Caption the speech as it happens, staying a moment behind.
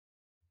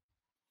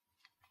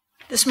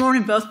This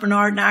morning, both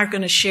Bernard and I are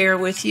going to share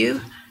with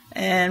you,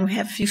 and we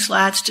have a few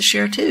slides to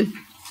share too.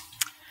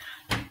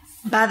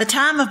 By the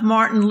time of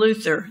Martin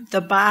Luther,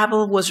 the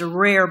Bible was a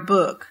rare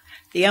book.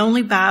 The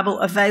only Bible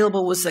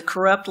available was the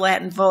corrupt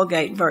Latin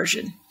Vulgate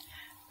version.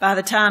 By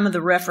the time of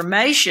the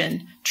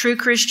Reformation, true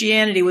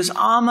Christianity was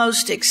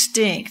almost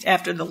extinct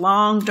after the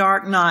long,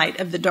 dark night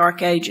of the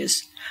Dark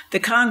Ages. The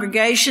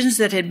congregations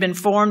that had been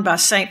formed by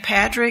St.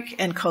 Patrick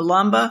and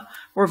Columba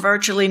were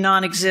virtually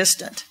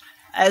non-existent,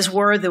 as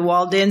were the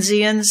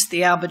Waldensians,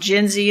 the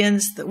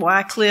Albigensians, the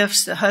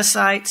Wycliffes, the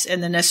Hussites,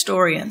 and the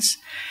Nestorians.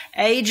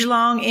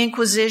 Age-long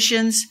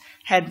inquisitions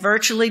had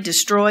virtually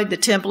destroyed the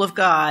temple of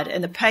God,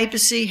 and the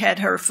papacy had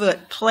her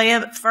foot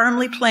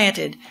firmly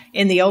planted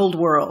in the old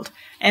world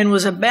and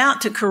was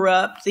about to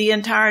corrupt the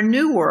entire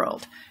new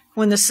world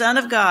when the Son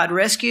of God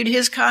rescued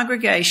his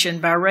congregation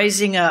by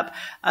raising up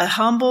a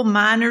humble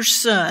miner's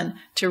son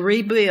to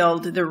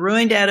rebuild the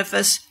ruined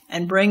edifice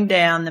and bring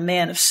down the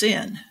man of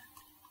sin.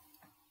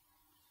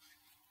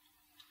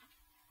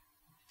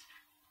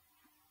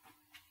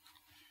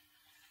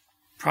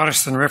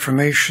 Protestant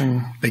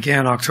Reformation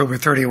began October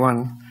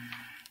 31,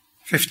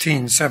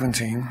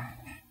 1517,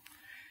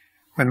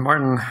 when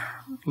Martin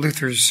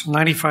Luther's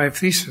 95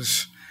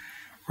 Theses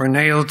were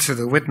nailed to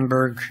the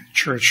Wittenberg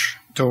church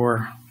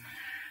door.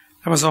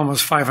 That was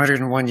almost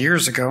 501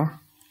 years ago.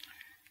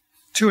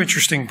 Two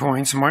interesting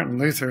points. Martin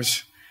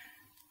Luther's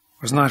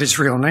was not his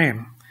real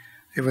name.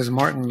 It was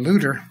Martin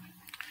Luther.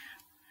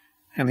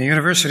 And the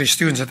university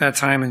students at that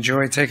time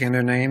enjoyed taking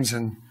their names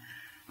and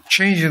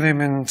changing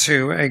them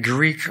into a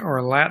Greek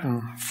or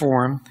Latin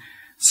form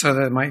so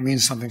that it might mean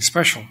something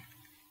special.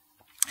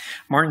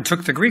 Martin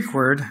took the Greek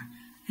word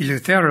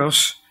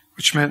eleutheros,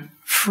 which meant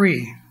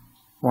free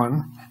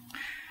one,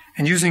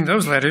 and using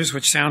those letters,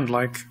 which sound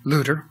like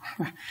Luther,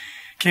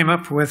 came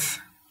up with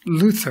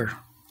Luther,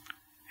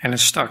 and it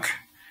stuck.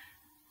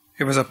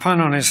 It was a pun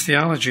on his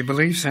theology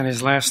beliefs and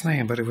his last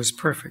name, but it was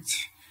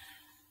perfect.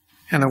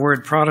 And the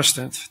word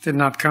Protestant did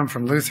not come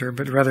from Luther,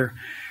 but rather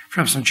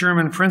from some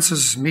German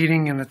princes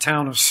meeting in the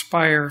town of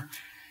Speyer,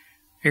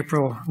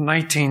 April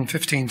 19,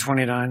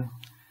 1529,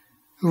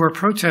 who were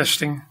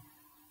protesting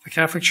the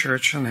Catholic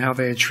Church and how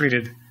they had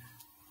treated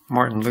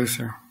Martin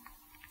Luther.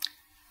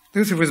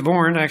 Luther was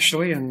born,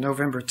 actually, in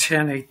November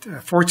 10,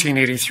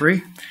 1483,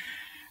 in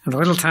the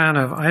little town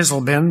of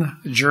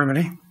Eisleben,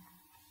 Germany.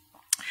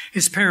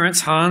 His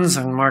parents, Hans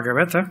and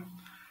Margareta,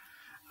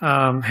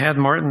 had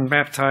Martin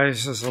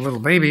baptized as a little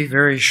baby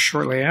very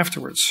shortly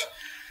afterwards,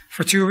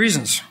 for two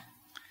reasons.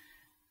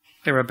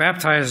 They were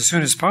baptized as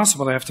soon as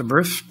possible after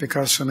birth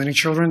because so many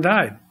children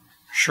died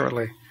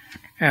shortly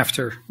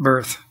after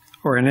birth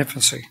or in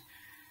infancy.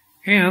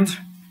 And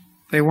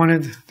they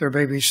wanted their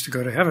babies to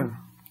go to heaven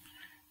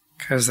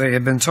because they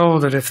had been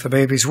told that if the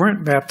babies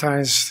weren't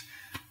baptized,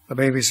 the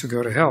babies would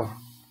go to hell.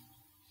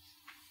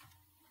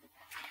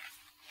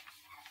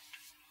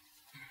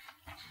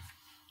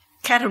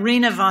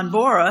 Katharina von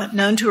Bora,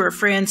 known to her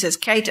friends as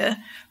Kata,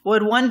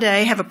 would one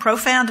day have a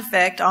profound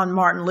effect on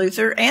Martin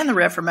Luther and the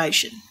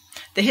Reformation.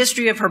 The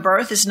history of her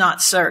birth is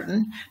not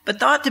certain, but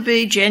thought to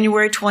be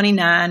January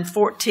 29,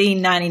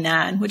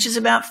 1499, which is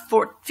about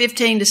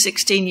 15 to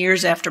 16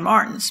 years after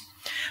Martin's.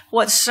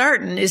 What's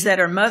certain is that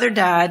her mother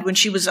died when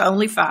she was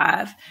only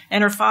 5,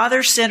 and her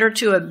father sent her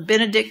to a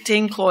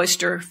Benedictine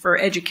cloister for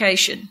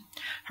education.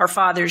 Her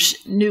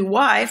father's new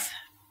wife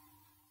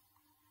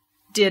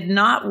did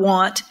not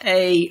want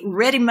a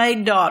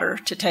ready-made daughter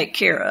to take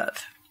care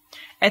of.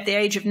 At the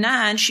age of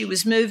 9, she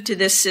was moved to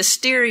this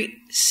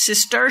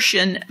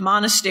Cistercian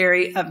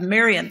monastery of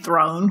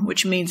Marienthrone,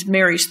 which means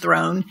Mary's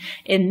throne,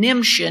 in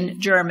Nimschen,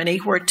 Germany,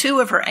 where 2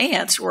 of her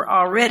aunts were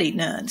already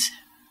nuns.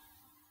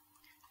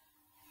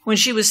 When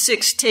she was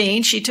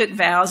 16, she took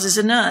vows as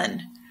a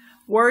nun.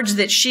 Words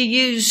that she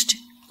used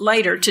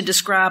later to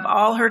describe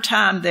all her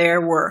time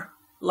there were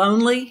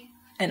lonely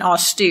and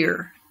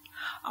austere.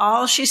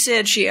 All she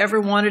said she ever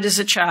wanted as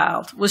a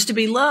child was to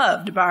be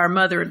loved by her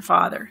mother and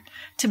father,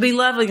 to be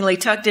lovingly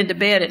tucked into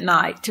bed at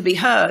night, to be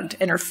hugged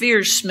and her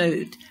fears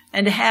smoothed,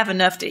 and to have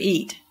enough to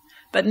eat.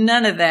 But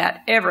none of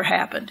that ever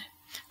happened.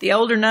 The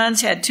older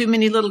nuns had too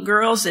many little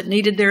girls that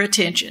needed their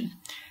attention.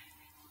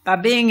 By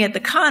being at the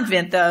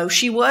convent, though,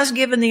 she was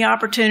given the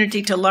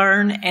opportunity to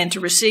learn and to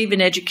receive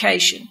an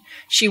education.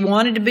 She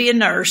wanted to be a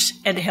nurse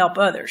and to help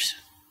others.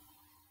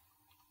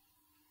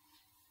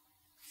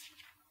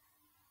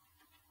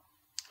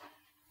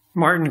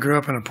 Martin grew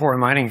up in a poor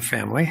mining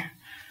family.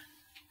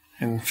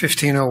 In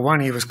 1501,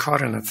 he was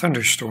caught in a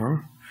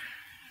thunderstorm,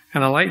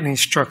 and the lightning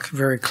struck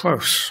very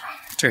close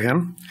to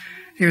him.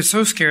 He was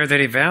so scared that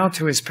he vowed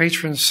to his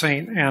patron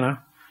Saint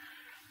Anna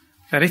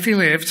that if he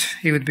lived,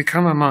 he would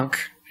become a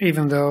monk,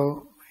 even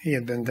though he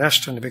had been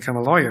destined to become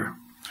a lawyer.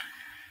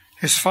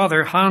 His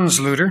father, Hans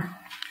Luther,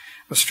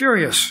 was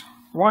furious.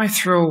 Why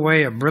throw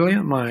away a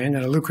brilliant mind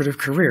and a lucrative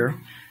career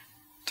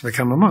to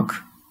become a monk?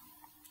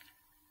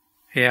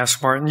 He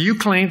asked Martin, "You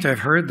claim to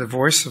have heard the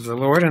voice of the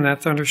Lord in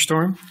that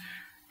thunderstorm.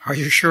 Are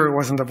you sure it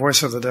wasn't the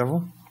voice of the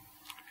devil?"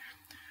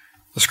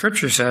 The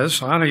scripture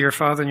says, "Honor your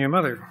father and your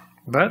mother."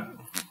 But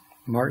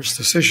Martin's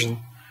decision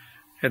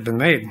had been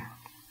made.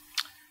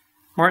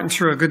 Martin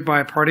threw a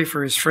goodbye party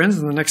for his friends,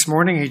 and the next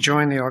morning he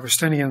joined the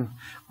Augustinian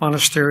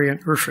monastery in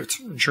Erfurt,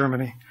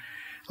 Germany.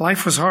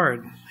 Life was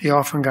hard. He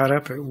often got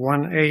up at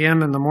 1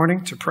 a.m. in the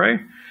morning to pray,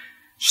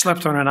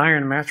 slept on an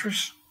iron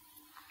mattress,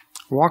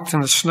 walked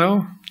in the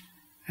snow,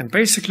 and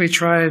basically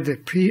tried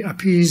to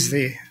appease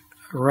the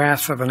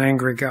wrath of an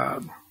angry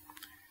God.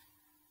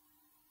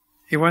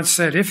 He once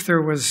said, if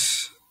there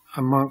was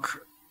a monk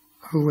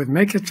who would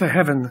make it to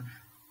heaven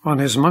on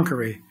his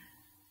monkery,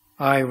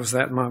 I was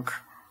that monk.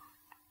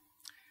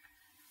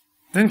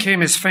 Then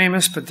came his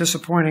famous but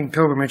disappointing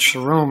pilgrimage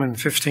to Rome in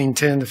 1510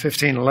 to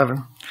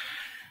 1511.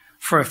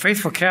 For a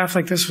faithful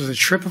Catholic, this was a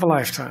trip of a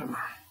lifetime.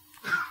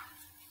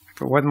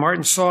 But what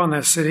Martin saw in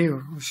that city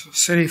was a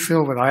city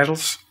filled with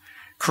idols,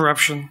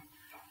 corruption,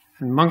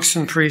 and monks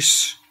and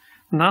priests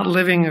not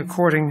living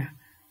according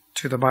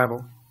to the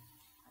Bible.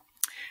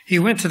 He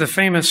went to the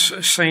famous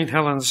St.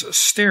 Helen's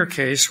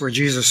staircase where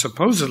Jesus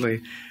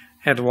supposedly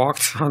had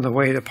walked on the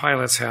way to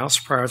Pilate's house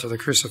prior to the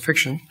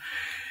crucifixion.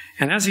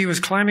 And as he was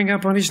climbing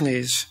up on his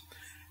knees,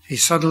 he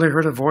suddenly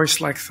heard a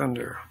voice like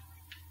thunder.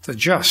 The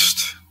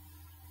just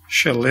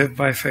shall live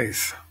by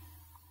faith.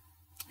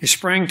 He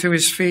sprang to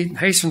his feet and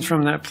hastened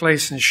from that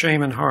place in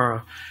shame and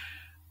horror.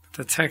 But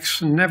the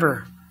text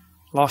never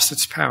lost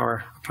its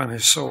power upon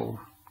his soul.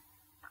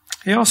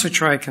 He also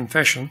tried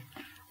confession.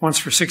 Once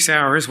for 6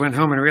 hours, went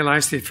home and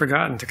realized he had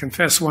forgotten to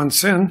confess one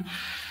sin.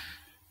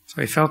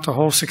 So he felt the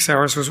whole 6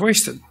 hours was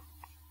wasted.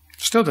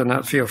 Still did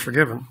not feel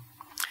forgiven.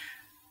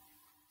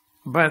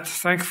 But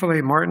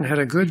thankfully, Martin had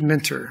a good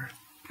mentor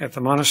at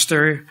the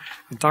monastery,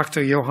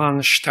 Dr.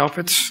 Johann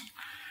Staupitz,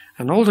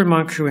 an older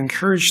monk who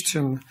encouraged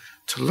him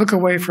to look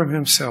away from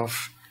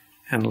himself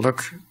and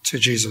look to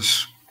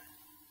Jesus.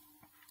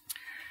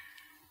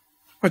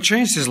 What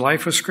changed his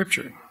life was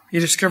Scripture. He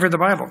discovered the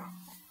Bible.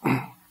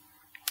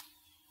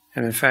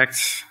 And in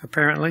fact,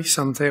 apparently,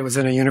 some say it was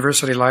in a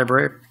university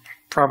library.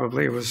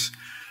 Probably it was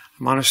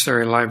a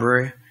monastery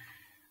library.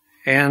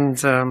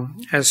 And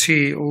as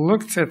he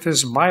looked at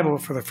this Bible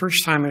for the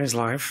first time in his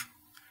life,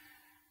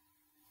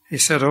 he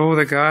said, oh,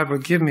 that God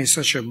would give me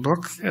such a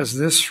book as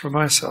this for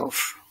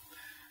myself.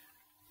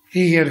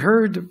 He had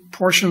heard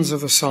portions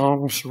of the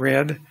Psalms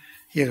read.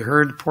 He had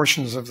heard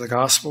portions of the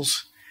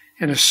Gospels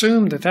and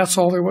assumed that that's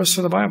all there was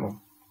to the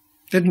Bible.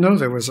 Didn't know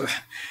there was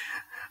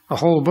a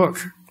whole book,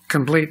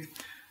 complete,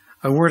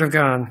 a Word of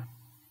God.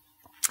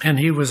 And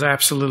he was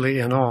absolutely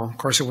in awe. Of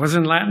course, it was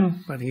in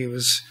Latin, but he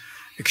was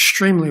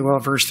extremely well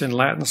versed in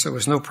Latin, so it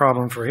was no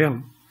problem for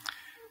him.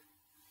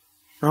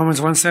 Romans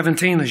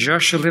 1:17, the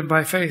just shall live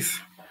by faith,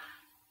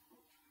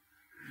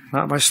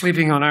 not by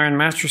sleeping on iron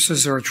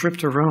mattresses or a trip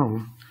to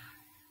Rome,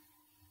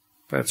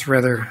 but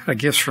rather a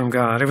gift from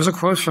God. It was a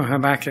quote from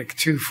Habakkuk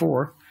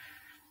 2:4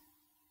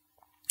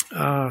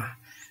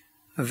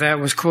 that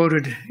was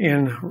quoted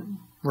in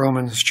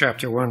Romans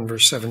chapter 1,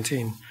 verse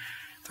 17.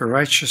 The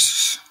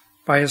righteous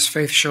by his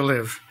faith shall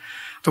live.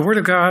 The word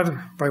of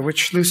God by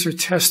which Luther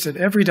tested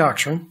every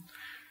doctrine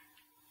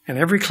and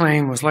every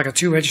claim was like a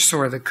two-edged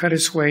sword that cut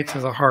its way to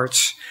the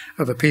hearts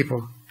of the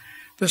people.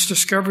 This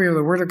discovery of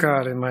the word of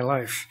God in my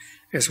life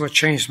is what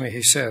changed me,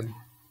 he said.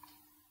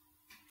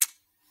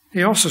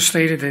 He also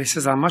stated that, he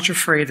says, I'm much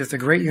afraid that the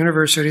great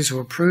universities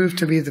will prove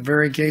to be the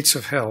very gates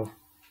of hell,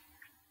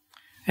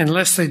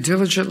 unless they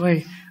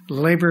diligently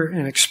labor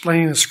in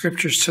explaining the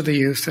Scriptures to the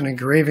youth and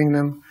engraving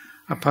them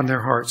upon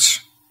their hearts.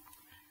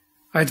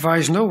 I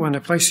advise no one to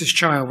place his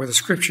child where the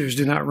Scriptures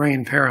do not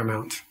reign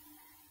paramount.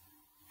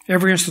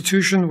 Every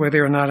institution where they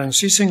are not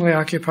unceasingly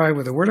occupied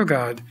with the Word of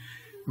God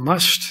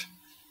must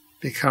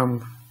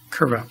become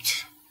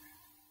corrupt.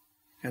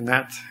 And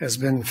that has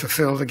been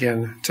fulfilled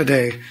again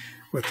today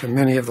with the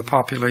many of the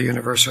popular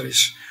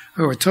universities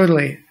who are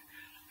totally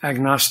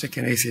agnostic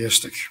and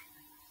atheistic.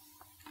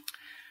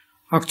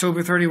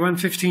 October 31,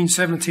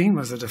 1517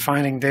 was the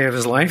defining day of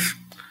his life.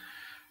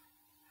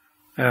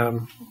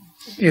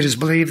 It is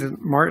believed that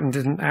Martin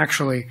didn't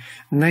actually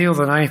nail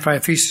the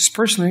 95 Theses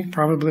personally,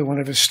 probably one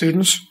of his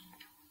students.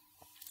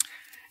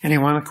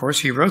 Anyone, of course,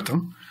 he wrote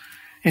them.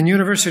 In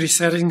university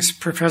settings,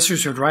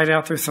 professors would write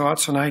out their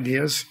thoughts and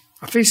ideas,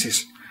 a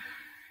thesis.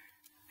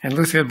 And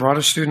Luther had brought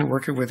a student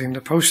working with him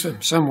to post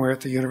them somewhere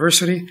at the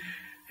university,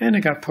 and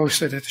it got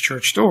posted at the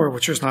church door,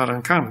 which was not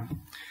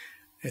uncommon.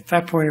 At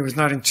that point, it was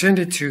not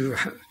intended to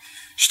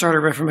start a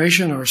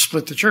reformation or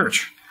split the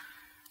church.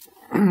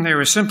 They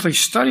were simply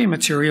study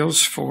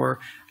materials for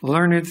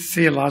learned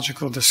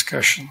theological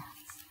discussion.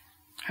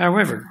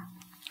 However,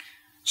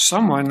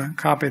 someone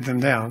copied them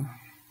down,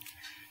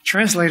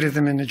 translated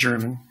them into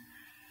German,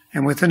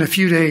 and within a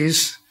few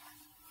days,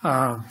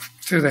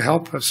 through the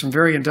help of some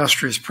very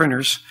industrious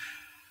printers,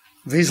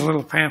 these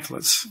little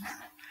pamphlets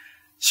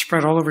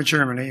spread all over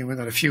Germany and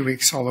within a few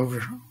weeks all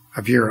over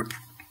of Europe.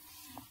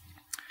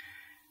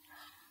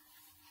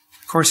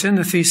 Of course, in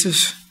the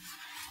thesis,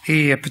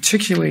 he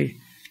particularly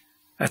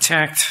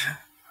attacked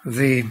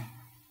the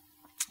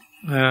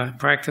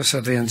practice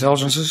of the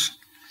indulgences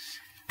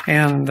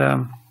and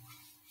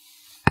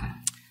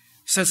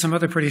said some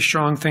other pretty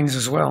strong things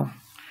as well.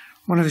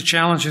 One of the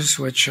challenges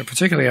which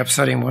particularly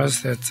upset him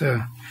was that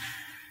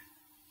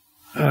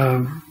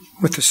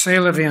with the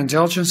sale of the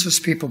indulgences,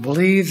 people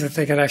believed that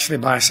they could actually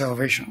buy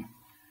salvation.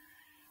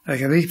 They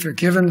could be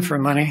forgiven for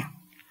money.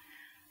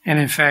 And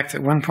in fact,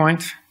 at one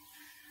point,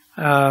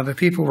 the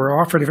people were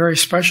offered a very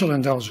special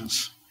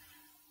indulgence.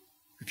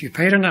 If you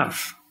paid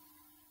enough,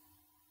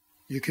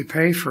 you could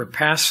pay for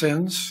past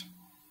sins,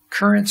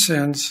 current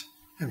sins,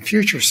 and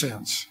future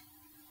sins.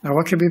 Now,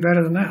 what could be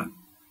better than that?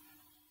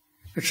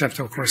 Except,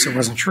 of course, it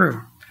wasn't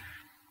true.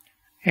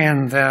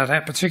 And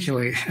that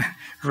particularly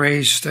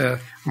raised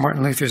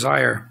Martin Luther's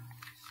ire.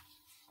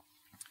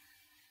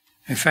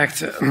 In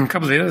fact, a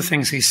couple of the other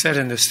things he said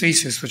in this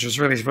thesis, which was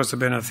really supposed to have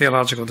been a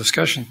theological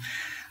discussion,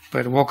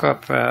 but woke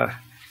up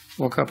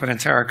an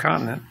entire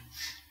continent.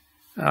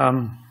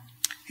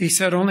 He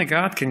said only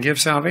God can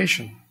give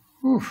salvation.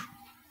 Whew,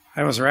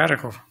 that was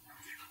radical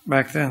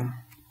back then.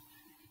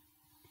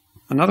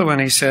 Another one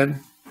he said,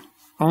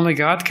 only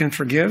God can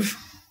forgive.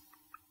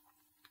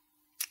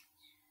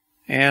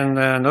 And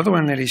another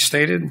one that he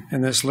stated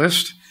in this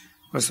list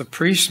was the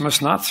priest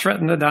must not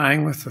threaten the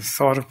dying with the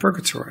thought of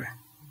purgatory.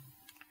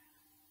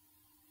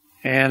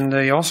 And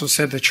he also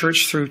said the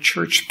church, through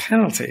church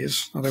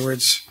penalties, in other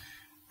words,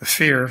 the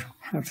fear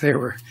that they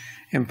were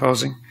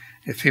imposing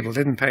if people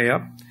didn't pay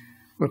up,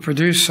 would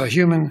produce a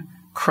human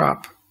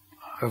crop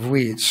of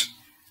weeds.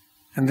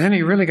 And then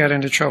he really got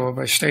into trouble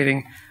by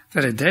stating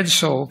that a dead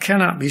soul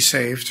cannot be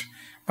saved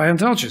by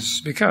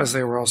indulgence, because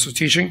they were also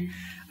teaching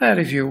that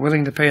if you're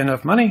willing to pay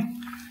enough money,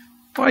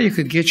 well, you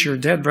could get your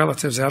dead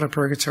relatives out of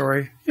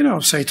purgatory,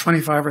 say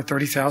 25 or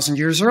 30,000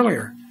 years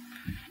earlier.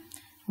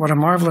 What a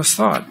marvelous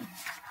thought,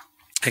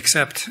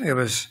 except it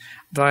was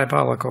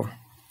diabolical.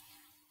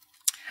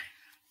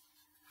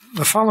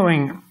 The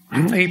following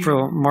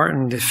April,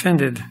 Martin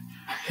defended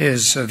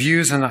his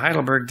views in the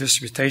Heidelberg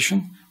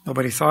Disputation.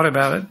 Nobody thought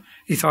about it.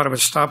 He thought it would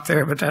stop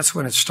there, but that's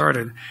when it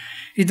started.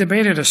 He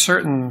debated a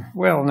certain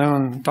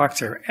well-known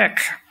Dr.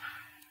 Eck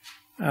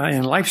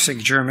in Leipzig,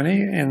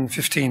 Germany, in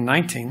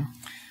 1519.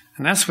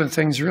 And that's when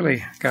things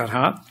really got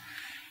hot.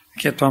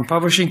 He kept on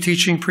publishing,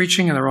 teaching,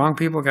 preaching, and the wrong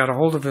people got a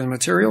hold of the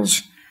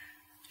materials.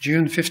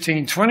 June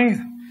 1520,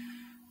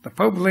 the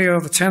Pope Leo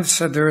X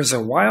said there is a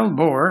wild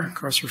boar, of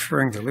course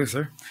referring to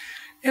Luther,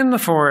 in the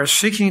forest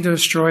seeking to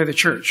destroy the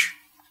church.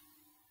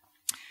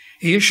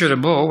 He issued a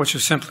bull, which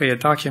is simply a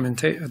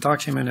document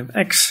of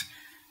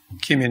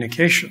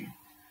excommunication.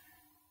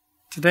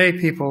 Today,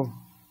 people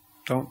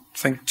don't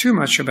think too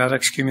much about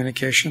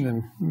excommunication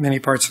in many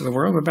parts of the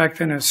world, but back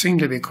then it seemed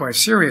to be quite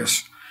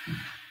serious.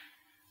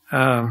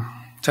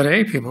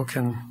 Today, people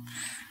can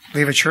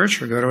leave a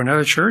church or go to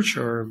another church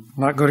or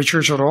not go to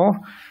church at all.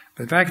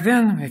 But back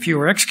then, if you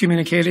were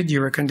excommunicated,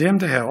 you were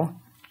condemned to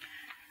hell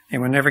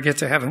and would never get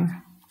to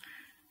heaven.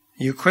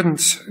 You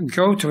couldn't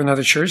go to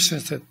another church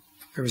since there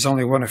was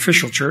only one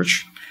official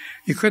church.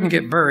 You couldn't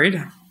get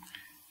buried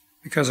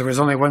because there was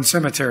only one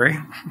cemetery.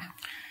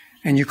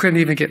 And you couldn't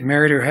even get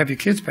married or have your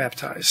kids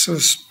baptized. So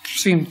it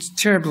seemed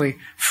terribly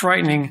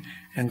frightening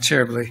and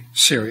terribly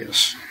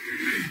serious.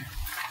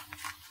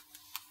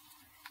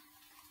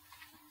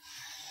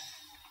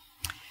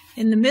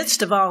 In the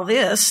midst of all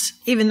this,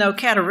 even though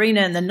Katerina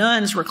and the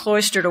nuns were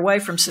cloistered away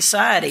from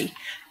society,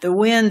 the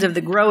wind of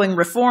the growing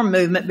reform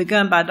movement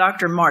begun by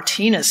Dr.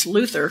 Martinus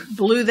Luther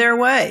blew their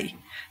way.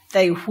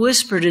 They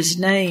whispered his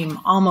name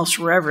almost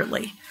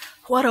reverently.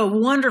 What a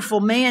wonderful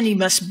man he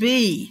must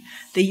be,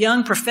 the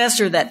young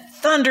professor that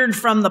thundered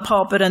from the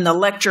pulpit and the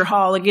lecture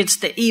hall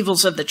against the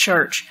evils of the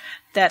church.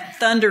 That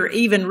thunder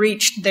even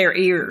reached their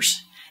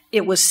ears.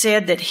 It was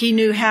said that he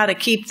knew how to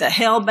keep the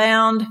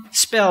hell-bound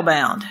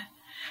spellbound.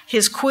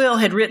 His quill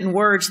had written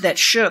words that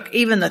shook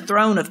even the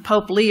throne of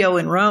Pope Leo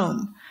in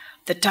Rome.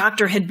 The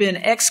doctor had been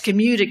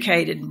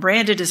excommunicated,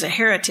 branded as a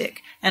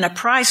heretic, and a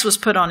price was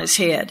put on his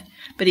head.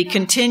 But he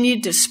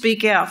continued to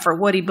speak out for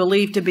what he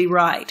believed to be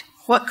right.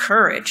 What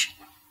courage!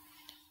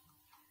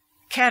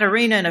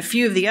 Katerina and a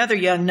few of the other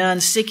young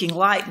nuns seeking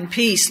light and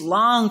peace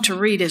longed to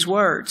read his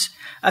words.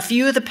 A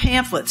few of the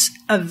pamphlets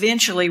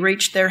eventually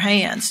reached their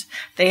hands.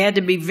 They had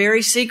to be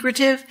very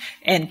secretive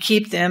and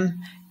keep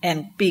them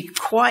and be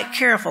quite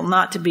careful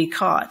not to be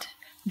caught.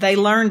 They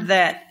learned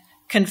that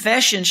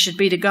confession should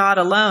be to God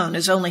alone,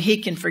 as only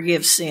He can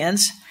forgive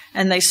sins,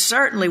 and they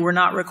certainly were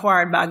not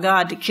required by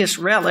God to kiss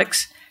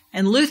relics,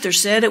 and Luther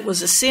said it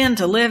was a sin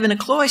to live in a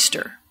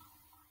cloister.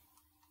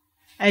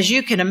 As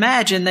you can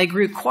imagine, they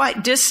grew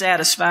quite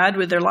dissatisfied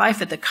with their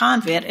life at the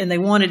convent and they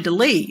wanted to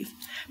leave.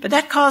 But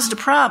that caused a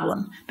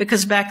problem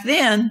because back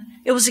then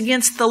it was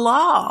against the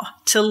law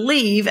to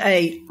leave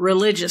a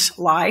religious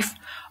life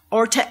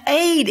or to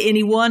aid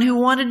anyone who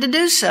wanted to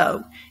do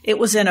so. It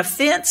was an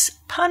offense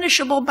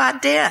punishable by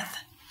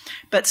death.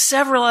 But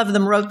several of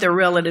them wrote their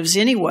relatives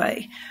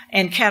anyway,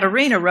 and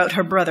Katerina wrote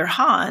her brother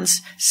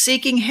Hans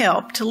seeking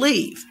help to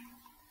leave.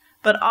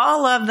 But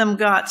all of them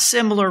got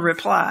similar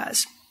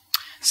replies.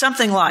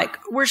 Something like,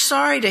 "We're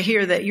sorry to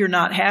hear that you're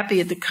not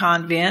happy at the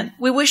convent.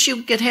 We wish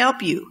we could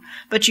help you,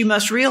 but you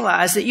must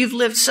realize that you've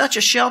lived such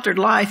a sheltered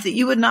life that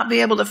you would not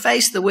be able to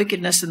face the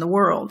wickedness in the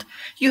world.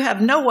 You have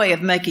no way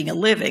of making a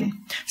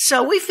living.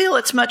 So we feel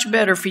it's much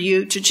better for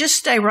you to just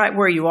stay right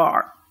where you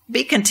are.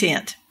 Be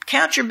content.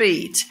 Count your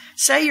beads.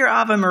 Say your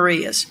Ave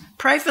Marias.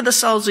 Pray for the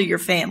souls of your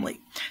family.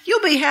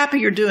 You'll be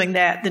happier doing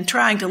that than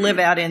trying to live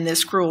out in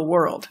this cruel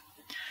world."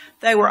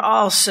 They were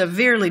all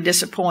severely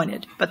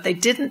disappointed, but they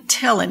didn't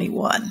tell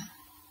anyone.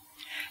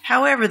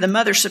 However, the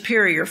Mother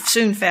Superior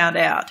soon found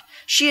out.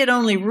 She had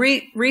only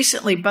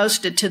recently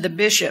boasted to the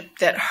bishop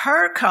that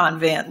her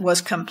convent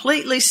was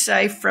completely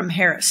safe from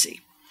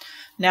heresy.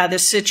 Now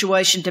this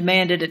situation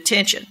demanded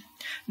attention.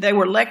 They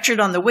were lectured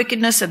on the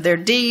wickedness of their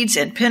deeds,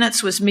 and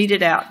penance was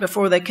meted out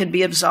before they could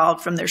be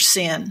absolved from their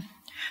sin.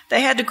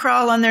 They had to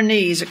crawl on their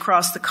knees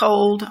across the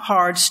cold,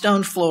 hard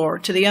stone floor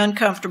to the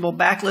uncomfortable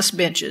backless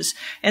benches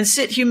and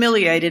sit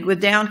humiliated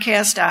with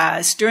downcast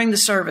eyes during the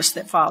service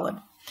that followed.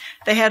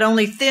 They had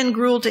only thin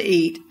gruel to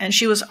eat, and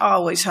she was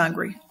always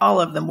hungry.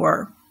 All of them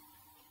were.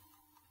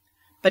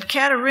 But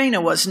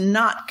Katerina was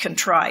not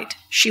contrite.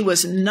 She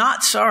was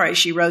not sorry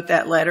she wrote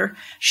that letter.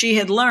 She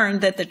had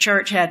learned that the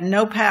church had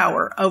no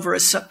power over a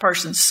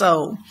person's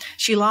soul.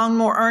 She longed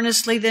more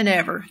earnestly than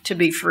ever to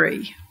be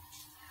free.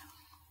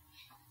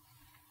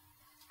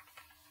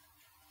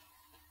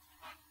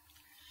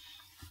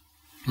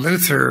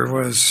 Luther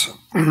was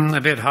a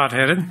bit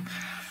hot-headed,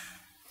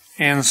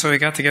 and so he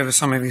got together with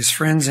some of his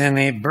friends and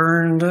they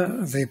burned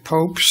the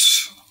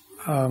Pope's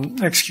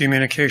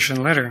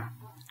excommunication letter,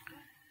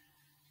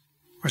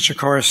 which of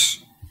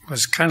course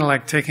was kind of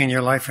like taking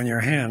your life in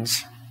your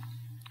hands.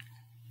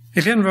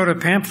 He then wrote a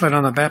pamphlet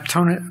on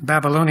the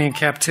Babylonian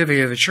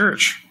captivity of the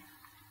church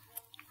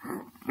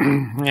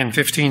in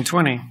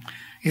 1520.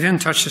 He then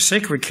touched the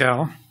sacred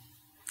cow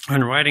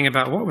when writing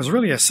about what was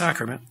really a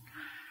sacrament,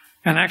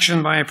 an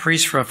action by a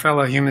priest for a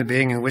fellow human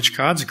being in which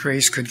God's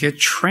grace could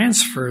get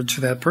transferred to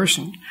that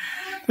person.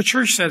 The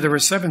church said there were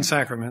 7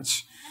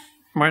 sacraments.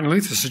 Martin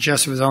Luther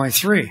suggested it was only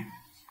 3.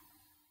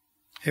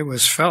 It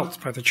was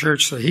felt by the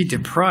church that he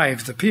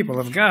deprived the people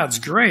of God's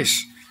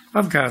grace,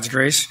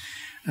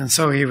 and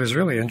so he was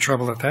really in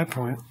trouble at that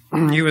point.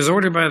 He was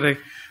ordered by the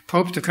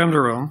Pope to come to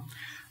Rome,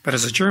 but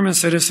as a German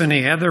citizen,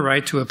 he had the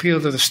right to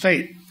appeal to the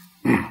state.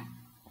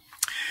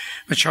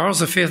 But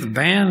Charles V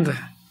banned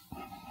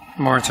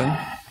Martin,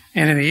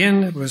 and in the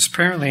end, it was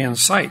apparently in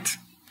sight.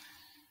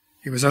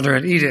 He was under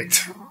an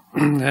edict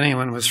that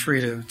anyone was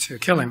free to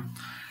kill him.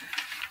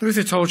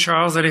 Luther told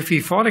Charles that if he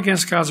fought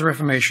against God's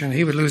Reformation,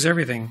 he would lose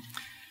everything.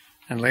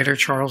 And later,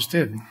 Charles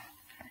did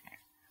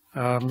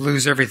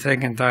lose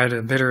everything and died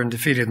a bitter and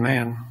defeated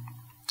man.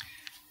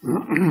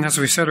 As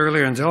we said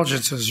earlier,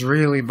 indulgences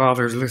really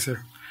bothered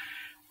Luther.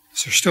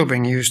 They're still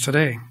being used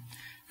today.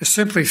 It's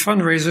simply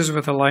fundraisers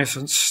with a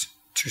license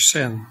to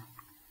sin.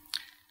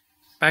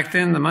 Back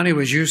then, the money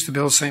was used to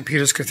build St.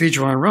 Peter's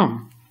Cathedral in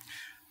Rome.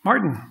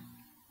 Martin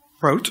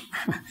wrote,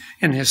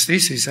 in his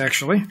thesis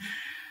actually,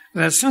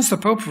 that since the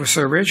Pope was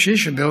so rich, he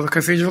should build a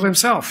cathedral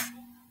himself.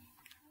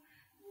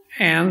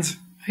 And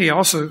he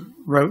also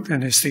wrote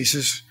in his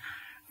thesis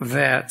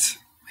that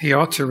he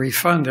ought to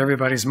refund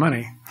everybody's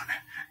money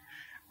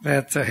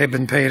that had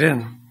been paid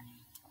in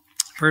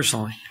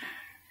personally.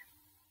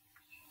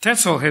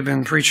 Tetzel had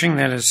been preaching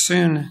that as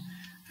soon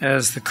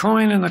as the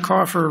coin in the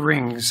coffer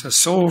rings, a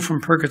soul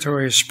from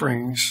purgatory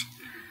springs.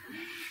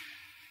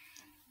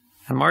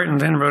 And Martin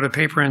then wrote a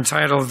paper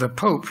entitled, "The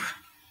Pope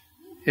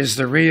is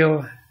the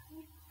Real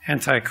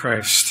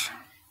Antichrist."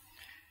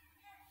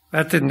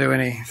 That didn't do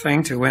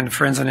anything to win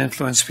friends and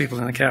influence people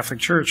in the Catholic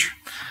Church.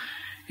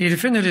 He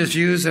defended his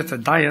views at the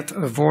Diet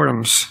of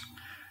Worms.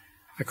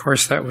 Of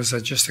course, that was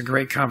just a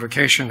great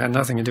convocation, had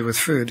nothing to do with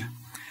food.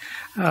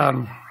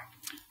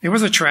 It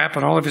was a trap,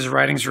 and all of his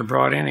writings were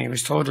brought in, and he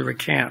was told to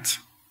recant.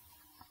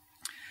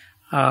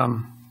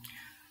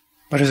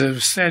 But as it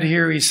was said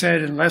here, he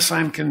said, "Unless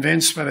I'm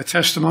convinced by the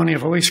testimony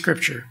of Holy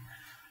Scripture,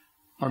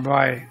 or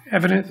by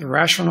evident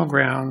rational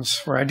grounds,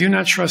 for I do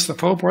not trust the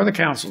Pope or the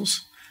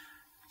councils,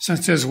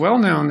 since it is well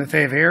known that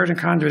they have erred and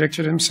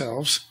contradicted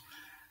themselves,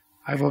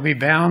 I will be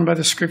bound by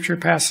the Scripture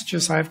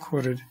passages I have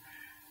quoted.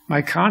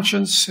 My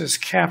conscience is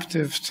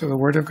captive to the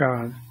Word of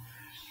God.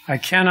 I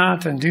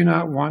cannot and do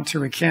not want to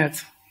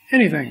recant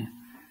anything,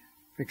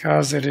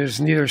 because it is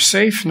neither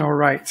safe nor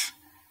right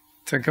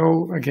to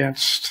go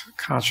against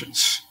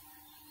conscience.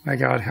 May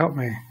God help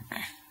me.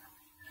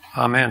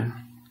 Amen."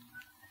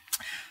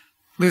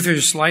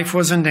 Luther's life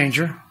was in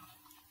danger.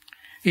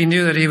 He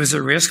knew that he was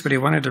at risk, but he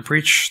wanted to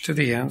preach to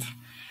the end.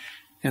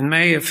 In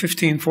May of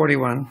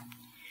 1541,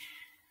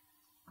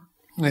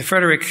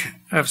 Frederick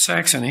of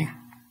Saxony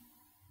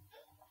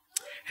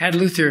had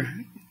Luther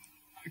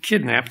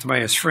kidnapped by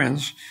his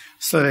friends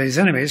so that his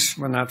enemies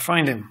would not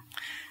find him.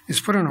 He was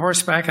put on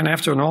horseback, and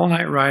after an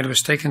all-night ride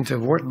was taken to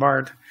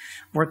Wartburg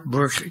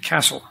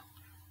Castle.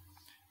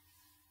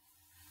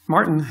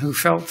 Martin, who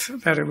felt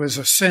that it was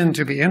a sin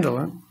to be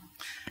indolent,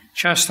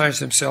 chastised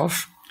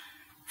himself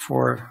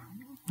for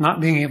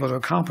not being able to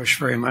accomplish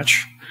very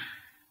much.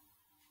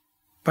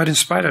 But in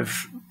spite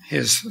of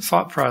his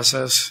thought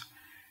process,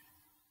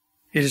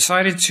 he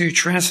decided to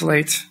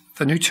translate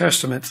the New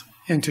Testament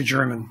into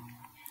German,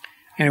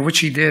 and which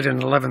he did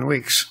in 11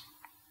 weeks.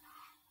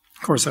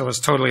 Of course, that was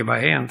totally by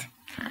hand.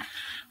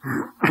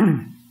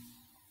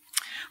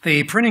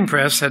 The printing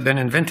press had been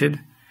invented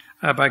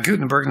by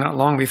Gutenberg not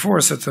long before,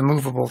 so that the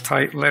movable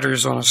type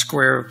letters on a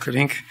square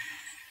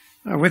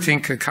with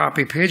ink could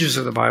copy pages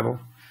of the Bible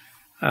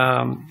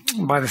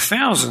by the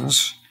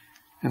thousands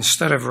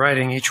instead of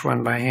writing each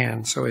one by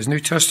hand. So his New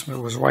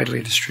Testament was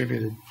widely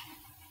distributed.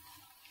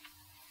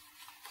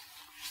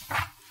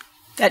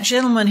 That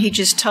gentleman he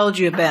just told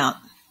you about,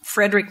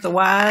 Frederick the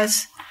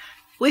Wise,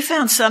 we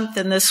found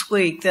something this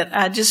week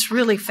that just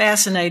really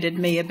fascinated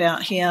me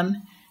about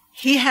him.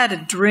 He had a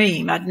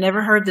dream. I'd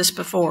never heard this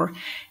before.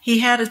 He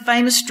had a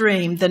famous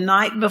dream the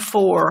night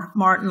before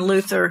Martin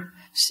Luther's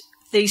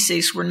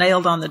theses were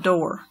nailed on the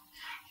door.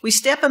 We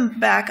step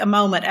back a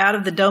moment out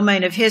of the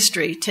domain of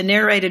history to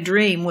narrate a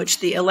dream which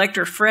the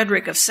Elector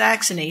Frederick of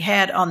Saxony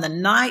had on the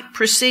night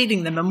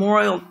preceding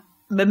the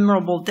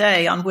memorable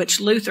day on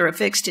which Luther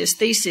affixed his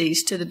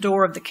theses to the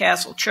door of the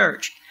castle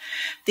church.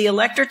 The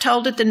elector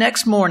told it the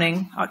next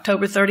morning,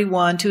 October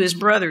 31, to his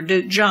brother,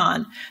 Duke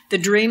John. The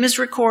dream is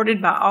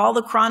recorded by all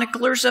the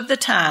chroniclers of the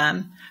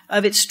time.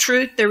 Of its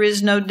truth there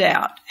is no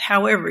doubt,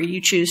 however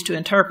you choose to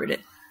interpret it.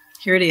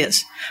 Here it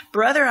is.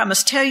 Brother, I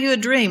must tell you a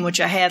dream which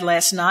I had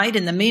last night,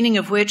 and the meaning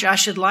of which I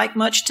should like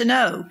much to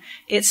know.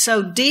 It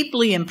so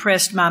deeply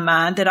impressed my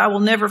mind that I will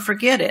never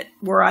forget it,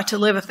 were I to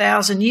live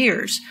 1,000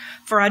 years.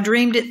 For I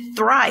dreamed it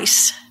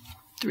thrice,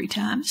 3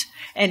 times,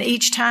 and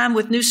each time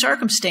with new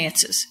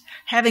circumstances.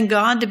 Having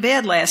gone to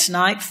bed last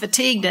night,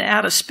 fatigued and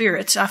out of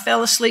spirits, I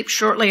fell asleep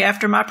shortly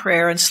after my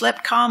prayer and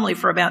slept calmly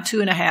for about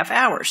 2.5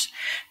 hours.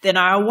 Then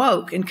I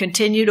awoke and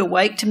continued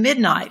awake to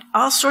midnight,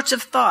 all sorts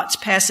of thoughts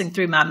passing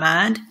through my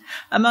mind.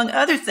 Among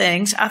other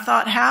things, I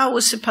thought how I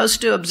was supposed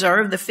to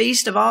observe the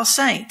Feast of All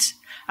Saints.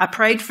 I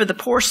prayed for the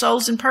poor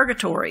souls in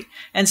purgatory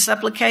and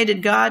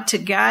supplicated God to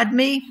guide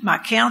me, my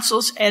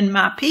counsels, and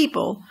my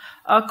people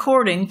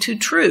according to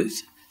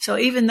truth. So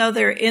even though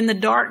they're in the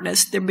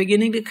darkness, they're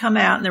beginning to come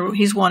out, and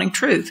he's wanting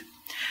truth.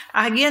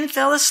 I again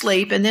fell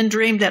asleep and then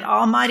dreamed that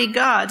Almighty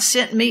God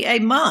sent me a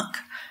monk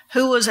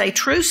who was a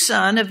true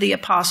son of the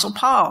Apostle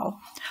Paul.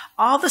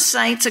 All the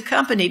saints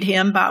accompanied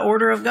him by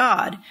order of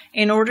God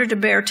in order to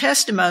bear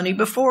testimony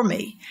before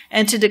me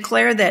and to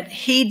declare that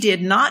he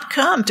did not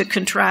come to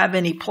contrive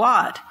any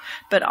plot,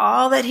 but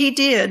all that he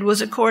did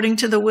was according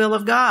to the will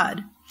of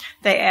God.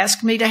 They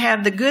asked me to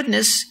have the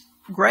goodness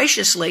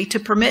graciously to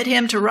permit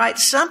him to write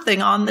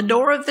something on the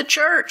door of the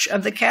church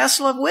of the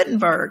castle of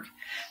Wittenberg.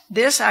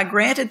 This I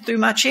granted through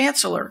my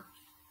chancellor.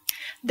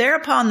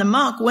 Thereupon the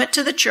monk went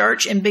to the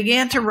church and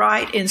began to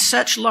write in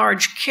such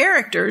large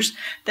characters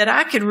that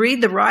I could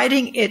read the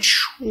writing at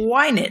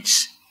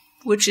Schweinitz,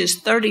 which is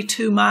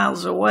 32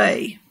 miles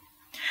away.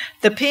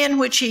 The pen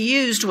which he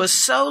used was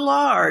so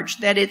large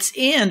that its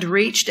end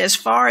reached as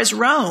far as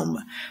Rome,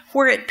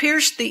 where it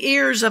pierced the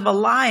ears of a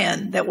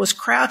lion that was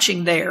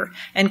crouching there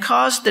and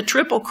caused the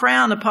triple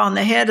crown upon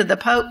the head of the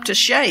Pope to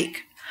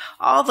shake.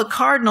 All the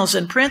cardinals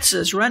and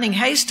princes, running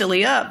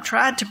hastily up,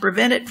 tried to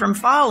prevent it from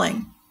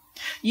falling.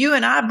 You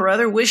and I,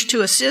 brother, wished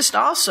to assist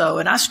also,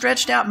 and I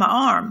stretched out my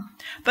arm.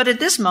 But at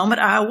this moment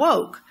I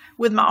awoke,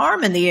 with my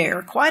arm in the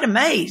air, quite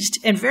amazed,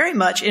 and very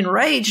much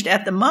enraged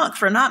at the monk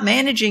for not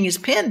managing his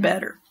pen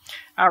better.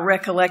 I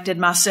recollected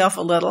myself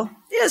a little.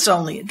 It is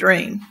only a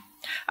dream.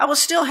 I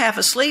was still half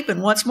asleep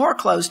and once more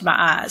closed my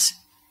eyes.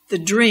 The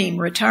dream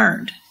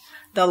returned.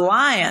 The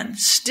lion,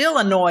 still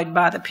annoyed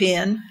by the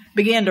pen,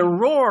 began to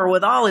roar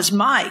with all his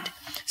might,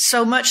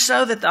 so much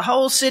so that the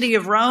whole city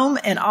of Rome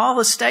and all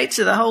the states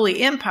of the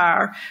Holy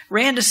Empire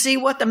ran to see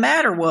what the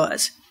matter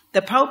was.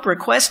 The Pope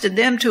requested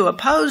them to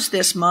oppose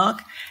this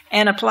monk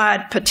and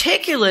applied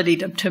particularly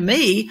to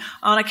me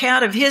on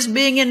account of his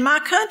being in my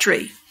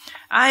country.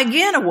 I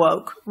again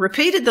awoke,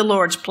 repeated the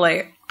Lord's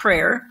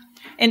prayer,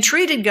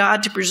 entreated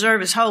God to preserve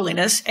his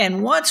holiness,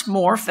 and once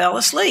more fell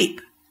asleep.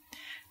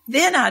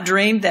 Then I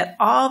dreamed that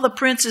all the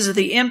princes of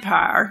the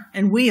empire,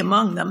 and we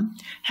among them,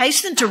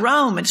 hastened to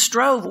Rome and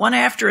strove one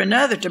after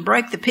another to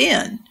break the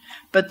pen.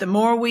 But the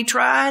more we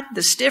tried,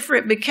 the stiffer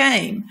it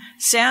became,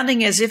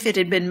 sounding as if it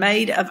had been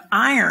made of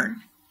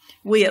iron.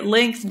 We at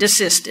length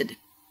desisted.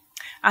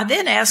 I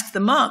then asked the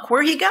monk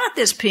where he got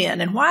this pen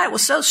and why it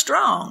was so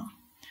strong.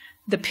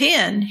 The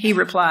pen, he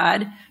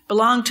replied,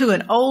 belonged to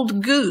an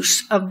old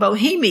goose of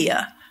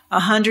Bohemia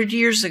 100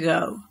 years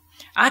ago.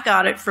 I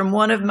got it from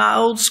one of my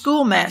old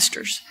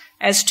schoolmasters.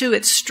 As to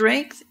its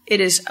strength, it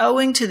is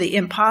owing to the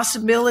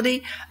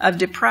impossibility of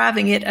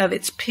depriving it of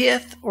its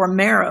pith or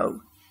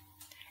marrow,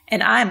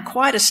 and I am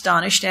quite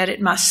astonished at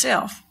it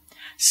myself.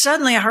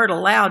 Suddenly I heard a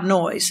loud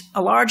noise.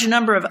 A large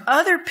number of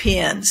other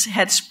pens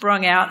had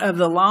sprung out of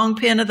the long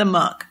pen of the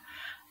monk.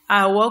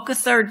 I awoke a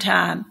third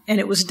time, and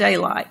it was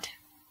daylight.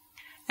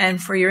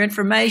 And for your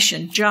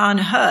information, John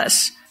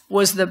Huss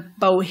was the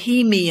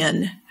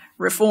Bohemian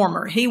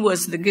reformer. He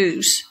was the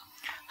goose.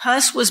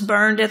 Huss was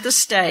burned at the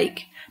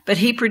stake, but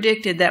he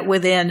predicted that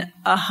within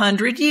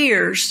 100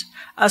 years,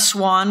 a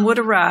swan would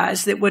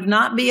arise that would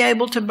not be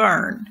able to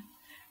burn,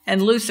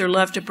 and Luther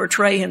loved to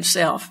portray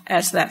himself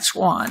as that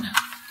swan.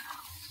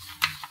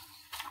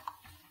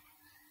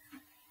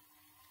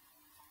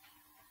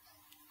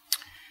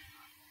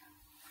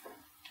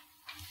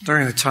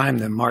 During the time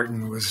that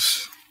Martin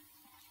was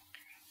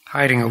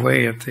hiding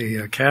away at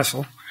the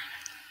castle,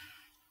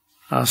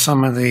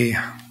 some of the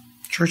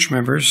church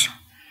members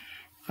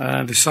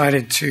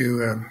decided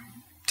to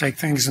take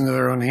things into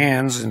their own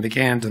hands and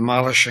began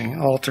demolishing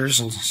altars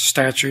and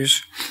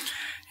statues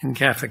in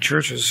Catholic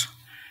churches.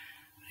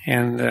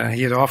 And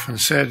he had often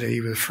said that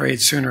he was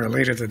afraid sooner or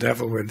later the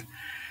devil would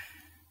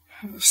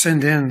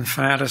send in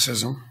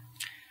fanaticism.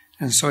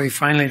 And so he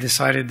finally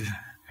decided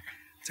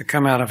to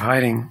come out of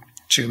hiding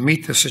to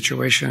meet the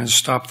situation and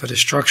stop the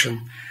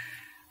destruction.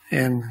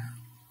 And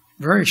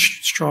very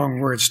strong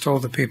words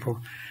told the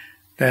people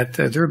that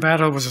their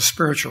battle was a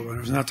spiritual one.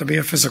 It was not to be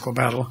a physical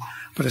battle,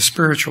 but a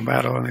spiritual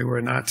battle, and they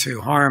were not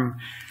to harm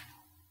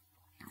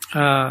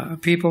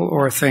people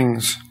or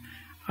things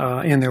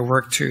in their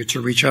work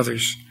to reach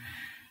others.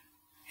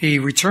 He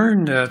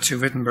returned to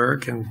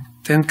Wittenberg and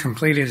then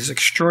completed his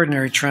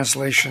extraordinary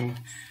translation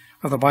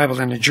of the Bible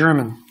into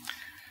German.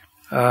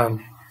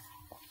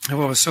 And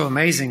what was so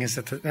amazing is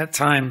that at that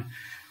time,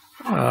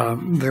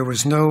 there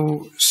was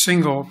no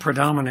single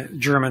predominant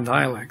German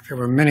dialect. There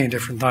were many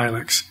different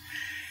dialects.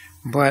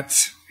 But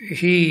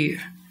he,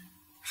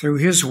 through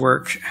his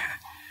work,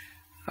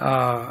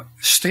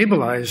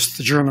 stabilized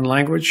the German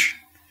language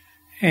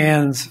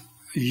and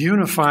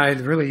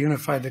really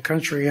unified the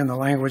country and the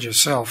language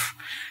itself.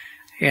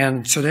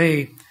 And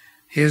today,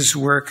 his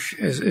work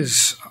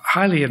is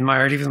highly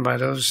admired, even by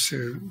those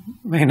who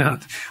may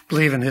not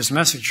believe in his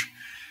message.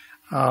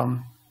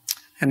 And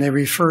they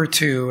refer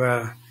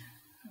to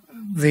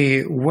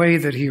the way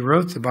that he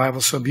wrote the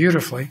Bible so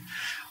beautifully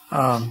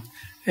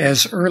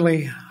as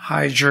early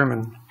High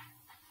German,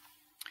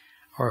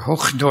 or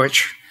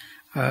Hochdeutsch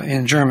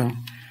in German.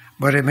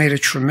 But it made a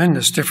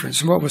tremendous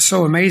difference. And what was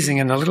so amazing,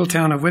 in the little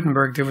town of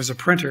Wittenberg, there was a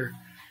printer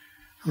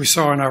who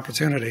saw an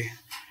opportunity.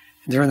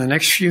 And during the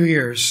next few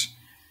years,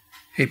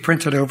 he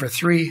printed over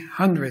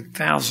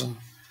 300,000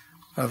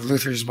 of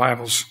Luther's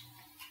Bibles.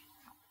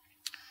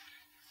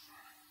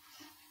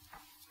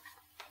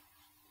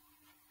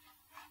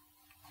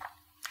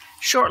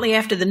 Shortly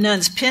after the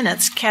nun's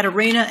penance,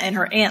 Katharina and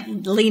her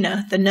Aunt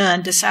Lena, the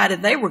nun,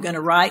 decided they were going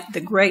to write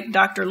the great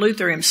Dr.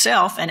 Luther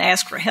himself and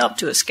ask for help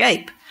to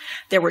escape.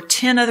 There were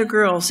 10 other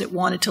girls that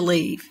wanted to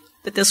leave,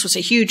 but this was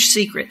a huge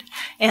secret.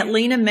 Aunt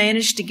Lena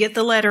managed to get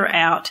the letter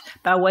out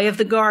by way of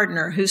the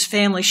gardener whose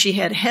family she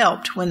had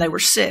helped when they were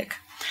sick.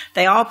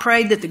 They all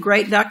prayed that the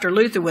great Dr.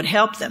 Luther would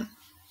help them,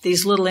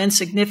 these little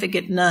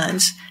insignificant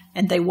nuns,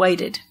 and they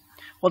waited.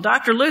 Well,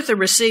 Dr. Luther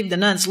received the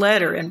nun's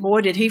letter, and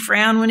boy, did he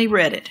frown when he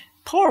read it.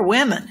 Poor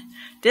women.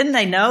 Didn't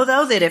they know,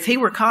 though, that if he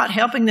were caught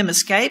helping them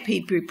escape,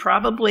 he'd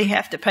probably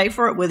have to pay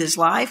for it with his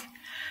life?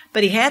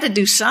 But he had to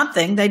do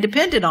something. They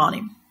depended on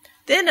him.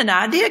 Then an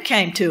idea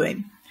came to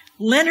him.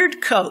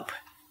 Leonard Cope,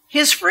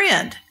 his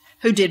friend,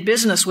 who did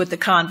business with the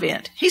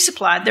convent. He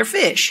supplied their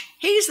fish.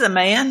 He's the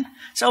man.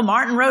 So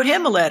Martin wrote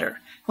him a letter.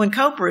 When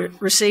Cope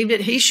received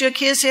it, he shook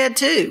his head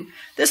too.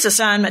 This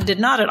assignment did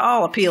not at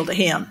all appeal to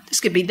him. This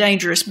could be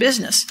dangerous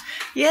business.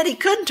 Yet he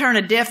couldn't turn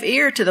a deaf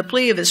ear to the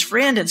plea of his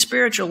friend and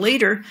spiritual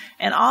leader,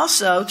 and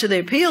also to the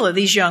appeal of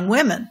these young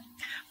women.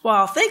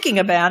 While thinking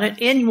about it,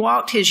 in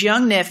walked his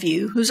young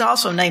nephew, who's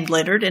also named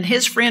Leonard, and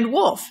his friend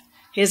Wolf.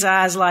 His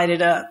eyes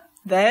lighted up.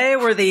 They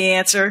were the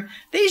answer.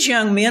 These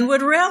young men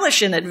would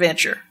relish an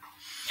adventure.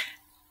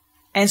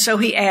 And so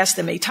he asked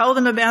them. He told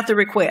them about the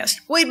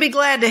request. We'd be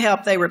glad to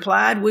help, they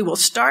replied. We will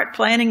start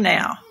planning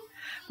now.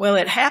 Well,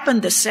 it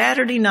happened the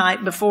Saturday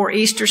night before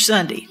Easter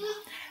Sunday.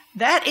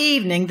 That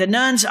evening, the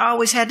nuns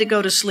always had to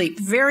go to sleep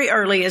very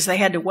early, as they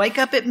had to wake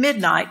up at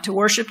midnight to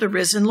worship the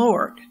risen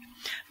Lord.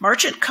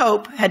 Merchant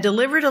Cope had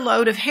delivered a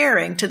load of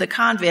herring to the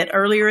convent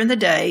earlier in the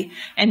day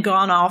and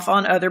gone off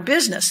on other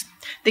business.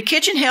 The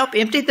kitchen help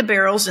emptied the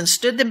barrels and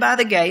stood them by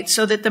the gate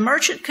so that the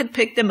merchant could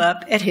pick them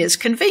up at his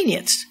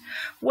convenience.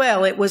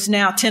 Well, it was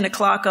now 10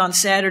 o'clock on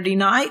Saturday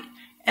night,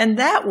 and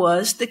that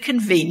was the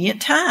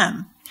convenient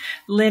time.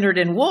 Leonard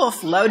and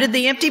Wolf loaded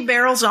the empty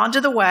barrels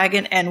onto the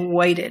wagon and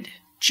waited.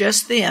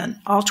 Just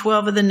then, all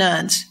 12 of the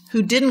nuns,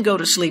 who didn't go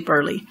to sleep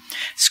early,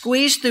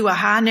 squeezed through a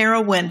high, narrow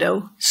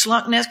window,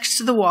 slunk next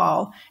to the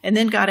wall, and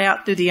then got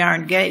out through the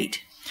iron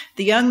gate.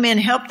 The young men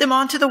helped them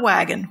onto the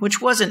wagon, which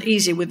wasn't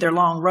easy with their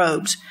long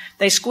robes.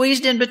 They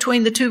squeezed in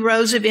between the 2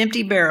 rows of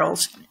empty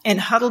barrels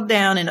and huddled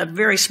down in a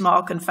very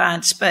small,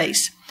 confined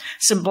space.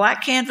 Some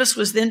black canvas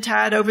was then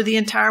tied over the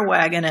entire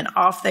wagon, and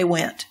off they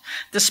went.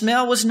 The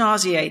smell was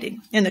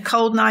nauseating, and the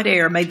cold night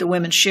air made the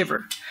women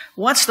shiver.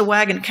 Once the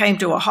wagon came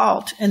to a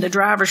halt, and the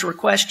drivers were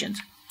questioned.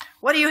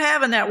 What do you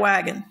have in that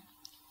wagon?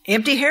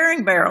 Empty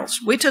herring barrels.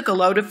 We took a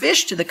load of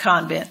fish to the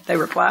convent, they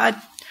replied.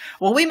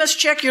 Well, we must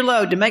check your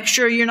load to make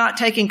sure you're not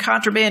taking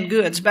contraband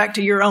goods back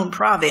to your own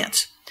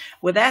province.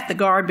 With that, the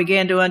guard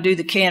began to undo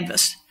the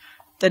canvas.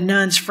 The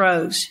nuns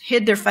froze,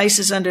 hid their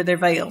faces under their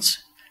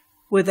veils.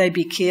 Would they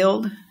be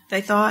killed,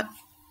 they thought?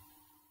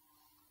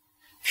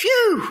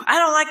 Phew, I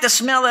don't like the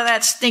smell of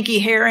that stinky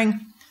herring,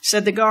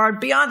 said the guard.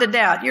 Beyond a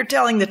doubt, you're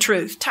telling the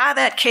truth. Tie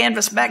that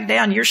canvas back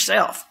down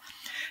yourself.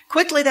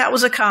 Quickly that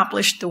was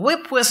accomplished. The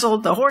whip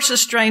whistled, the horses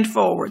strained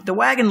forward, the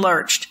wagon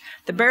lurched,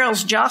 the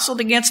barrels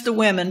jostled against the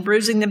women,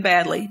 bruising them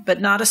badly,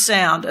 but not a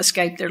sound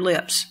escaped their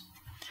lips.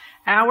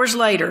 Hours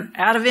later,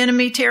 out of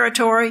enemy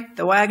territory,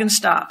 the wagon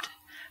stopped.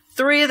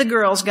 3 of the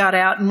girls got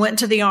out and went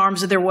into the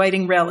arms of their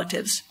waiting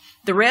relatives.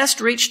 The rest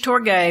reached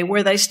Torgay,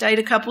 where they stayed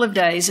a couple of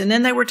days, and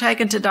then they were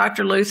taken to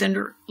Dr.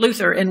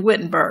 Luther in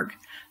Wittenberg.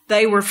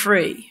 They were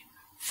free,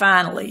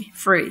 finally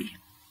free.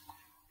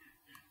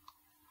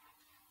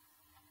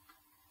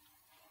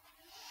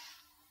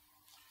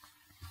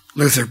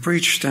 Luther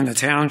preached in the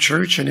town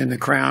church and in the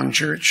crown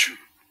church.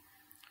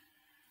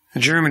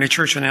 In Germany,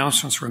 church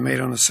announcements were made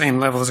on the same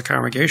level as the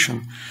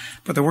congregation,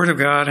 but the word of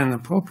God in the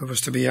pulpit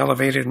was to be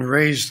elevated and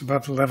raised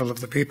above the level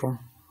of the people.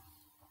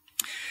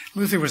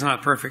 Luther was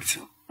not perfect,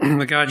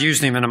 but God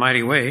used him in a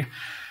mighty way,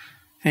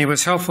 and he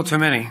was helpful to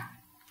many.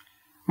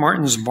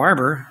 Martin's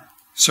barber,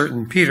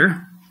 certain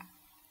Peter,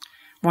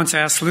 once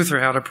asked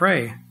Luther how to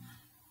pray.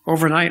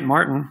 Overnight,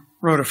 Martin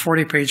wrote a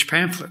 40-page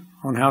pamphlet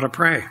on how to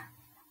pray.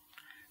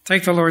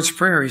 Take the Lord's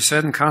Prayer, he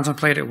said, and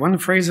contemplate it one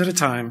phrase at a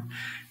time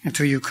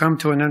until you come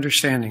to an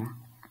understanding,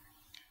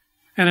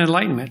 an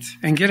enlightenment,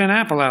 and get an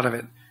apple out of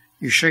it.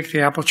 You shake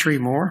the apple tree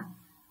more,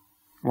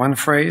 one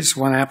phrase,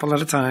 one apple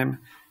at a time,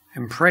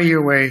 and pray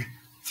your way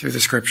through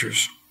the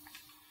Scriptures.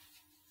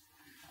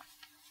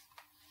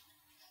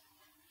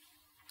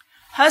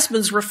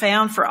 Husbands were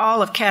found for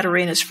all of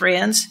Katerina's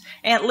friends.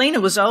 Aunt Lena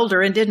was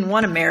older and didn't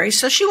want to marry,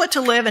 so she went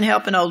to live and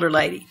help an older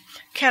lady.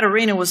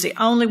 Katerina was the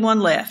only one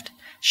left.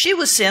 She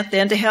was sent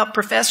then to help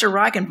Professor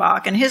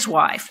Reichenbach and his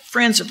wife,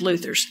 friends of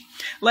Luther's.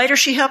 Later,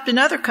 she helped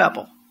another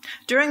couple.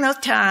 During those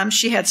times,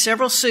 she had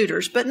several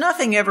suitors, but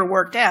nothing ever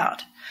worked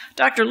out.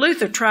 Dr.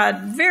 Luther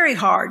tried very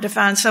hard to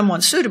find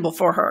someone suitable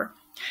for her.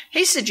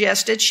 He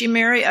suggested she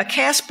marry a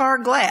Caspar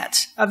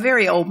Glatz, a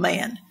very old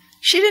man.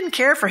 She didn't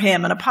care for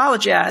him and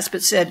apologized,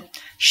 but said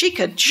she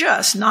could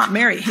just not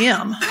marry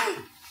him.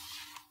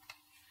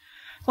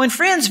 When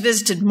friends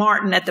visited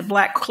Martin at the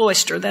Black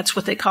Cloister, that's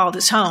what they called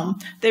his home,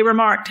 they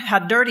remarked how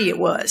dirty it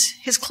was.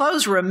 His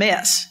clothes were a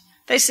mess.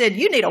 They said,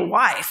 "You need a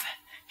wife."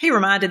 He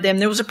reminded them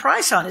there was a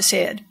price on his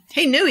head.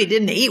 He knew he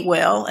didn't eat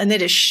well and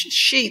that his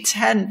sheets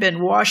hadn't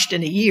been washed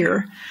in a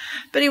year,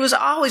 but he was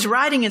always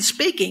writing and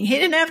speaking. He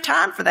didn't have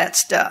time for that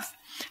stuff.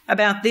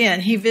 About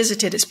then, he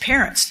visited his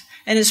parents,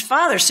 and his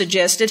father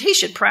suggested he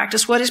should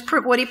practice what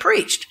he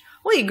preached.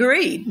 Well, he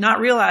agreed,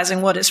 not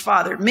realizing what his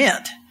father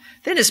meant.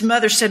 Then his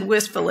mother said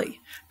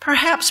wistfully,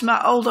 "Perhaps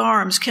my old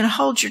arms can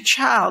hold your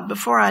child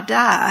before I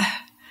die."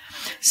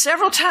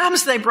 Several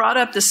times they brought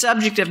up the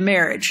subject of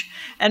marriage,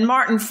 and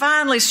Martin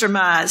finally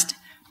surmised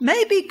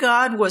maybe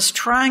God was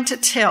trying to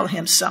tell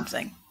him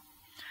something.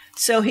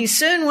 So he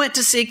soon went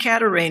to see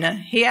Katerina.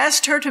 He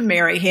asked her to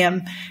marry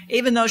him,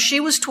 even though she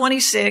was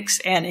 26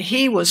 and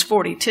he was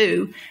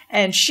 42,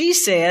 and she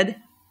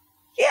said,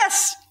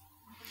 yes.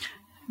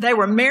 They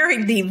were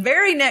married the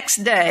very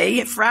next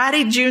day,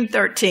 Friday, June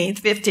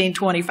 13th,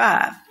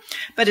 1525.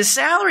 But his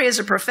salary as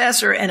a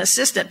professor and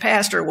assistant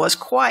pastor was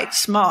quite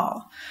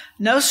small.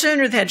 No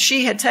sooner than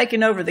she had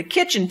taken over the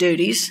kitchen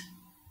duties,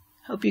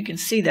 hope you can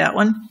see that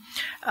one,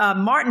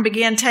 Martin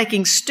began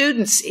taking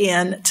students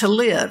in to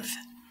live.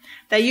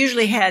 They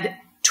usually had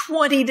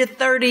 20 to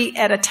 30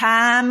 at a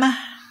time.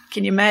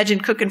 Can you imagine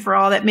cooking for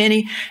all that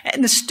many?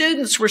 And the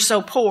students were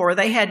so poor,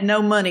 they had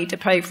no money to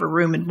pay for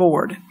room and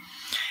board.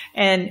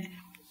 And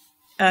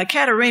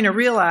Katerina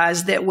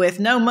realized that with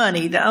no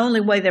money, the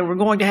only way they were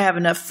going to have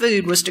enough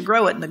food was to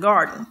grow it in the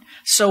garden.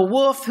 So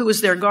Wolf, who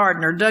was their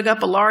gardener, dug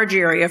up a large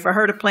area for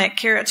her to plant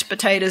carrots,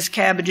 potatoes,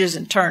 cabbages,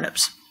 and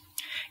turnips.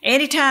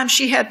 Anytime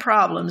she had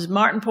problems,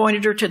 Martin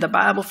pointed her to the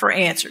Bible for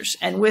answers.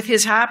 And with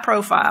his high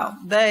profile,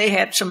 they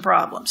had some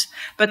problems.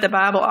 But the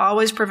Bible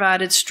always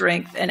provided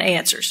strength and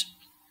answers.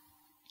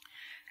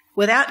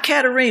 Without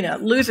Katerina,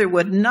 Luther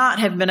would not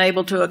have been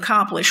able to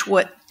accomplish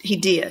what he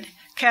did.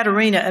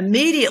 Katerina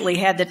immediately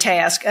had the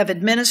task of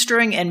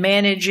administering and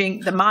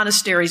managing the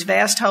monastery's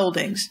vast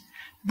holdings,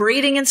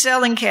 breeding and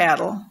selling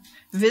cattle,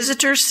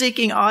 visitors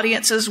seeking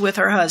audiences with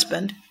her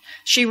husband.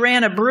 She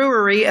ran a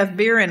brewery of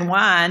beer and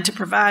wine to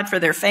provide for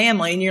their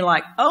family, and you're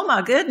like, oh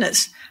my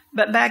goodness.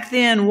 But back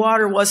then,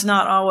 water was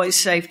not always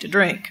safe to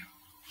drink.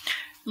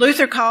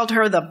 Luther called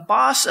her the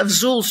boss of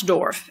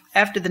Zulsdorf,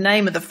 after the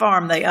name of the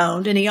farm they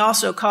owned, and he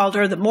also called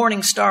her the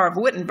morning star of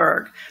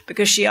Wittenberg,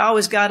 because she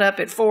always got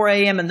up at 4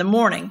 a.m. in the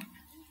morning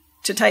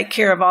to take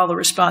care of all the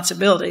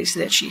responsibilities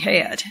that she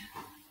had.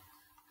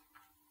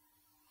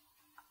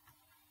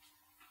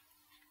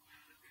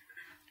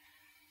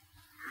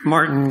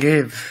 Martin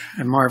gave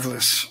a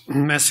marvelous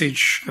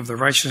message of the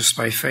righteous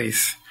by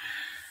faith.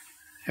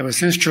 It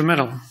was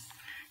instrumental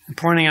in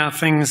pointing out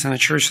things in the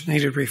church that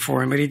needed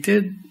reform, but he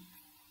did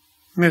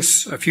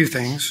miss a few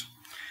things,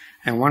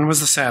 and one was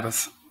the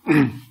Sabbath.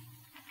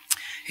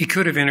 He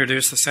could have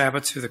introduced the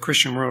Sabbath to the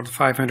Christian world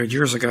 500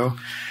 years ago,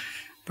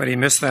 but he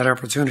missed that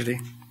opportunity.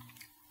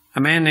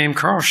 A man named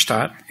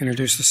Karlstadt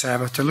introduced the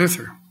Sabbath to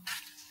Luther.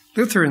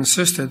 Luther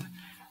insisted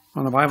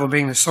on the Bible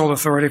being the sole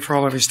authority for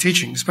all of his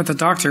teachings, but the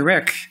Dr.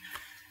 Eck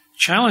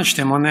challenged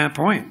him on that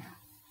point,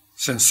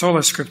 since sola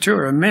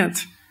scriptura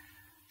meant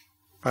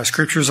by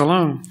scriptures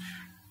alone,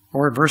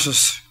 or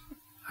versus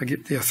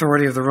the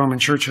authority of the Roman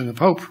Church and the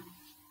Pope.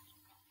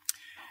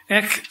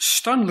 Eck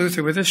stunned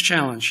Luther with this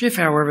challenge. If,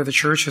 however, the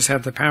Church has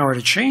had the power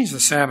to change the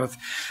Sabbath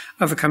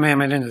of the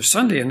commandment into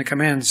Sunday and to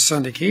command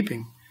Sunday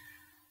keeping,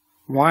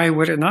 why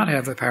would it not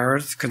have the power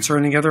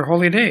concerning other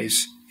holy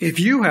days? If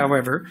you,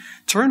 however,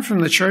 turn from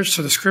the Church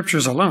to the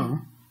Scriptures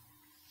alone,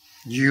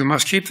 you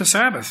must keep the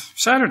Sabbath,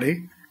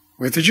 Saturday,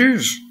 with the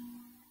Jews,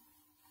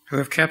 who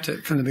have kept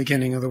it from the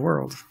beginning of the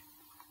world.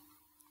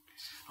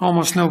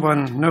 Almost no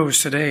one knows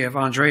today of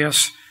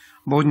Andreas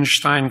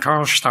Bodenstein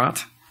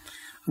Karlstadt,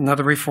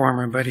 another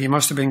reformer, but he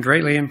must have been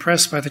greatly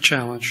impressed by the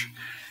challenge,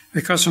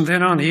 because from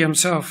then on he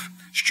himself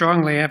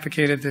strongly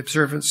advocated the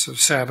observance of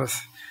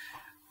Sabbath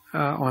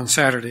on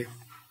Saturday.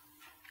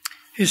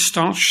 His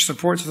staunch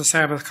support of the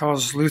Sabbath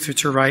caused Luther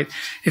to write,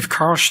 if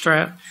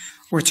Karlstadt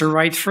were to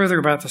write further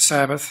about the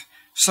Sabbath,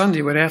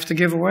 Sunday would have to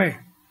give way,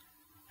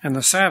 and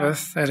the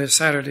Sabbath, that is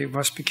Saturday,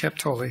 must be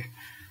kept holy.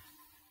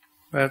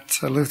 But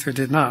Luther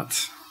did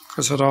not,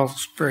 because it all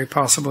was very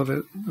possible that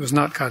it was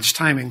not God's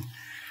timing,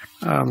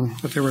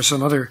 but there were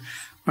some other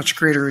much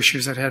greater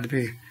issues that had to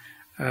be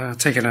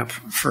taken up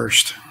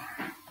first.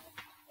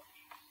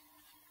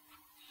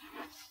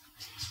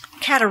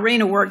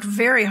 Katerina worked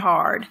very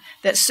hard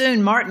that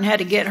soon Martin had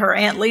to get her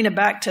Aunt Lena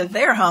back to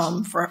their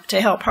home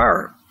to help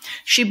her.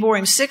 She bore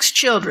him 6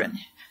 children,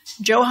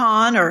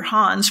 Johann, or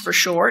Hans for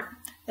short,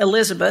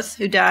 Elizabeth,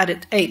 who died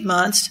at 8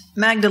 months,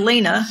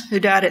 Magdalena, who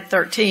died at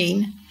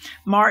 13,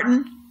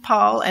 Martin,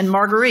 Paul, and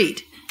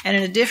Marguerite, and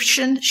in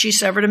addition, she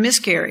suffered a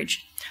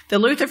miscarriage. The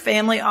Luther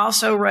family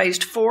also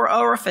raised 4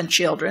 orphan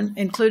children,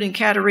 including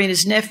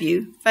Katerina's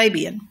nephew,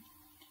 Fabian.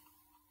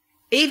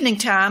 Evening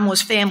time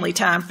was family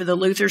time for the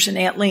Luthers and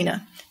Aunt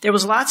Lena. There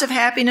was lots of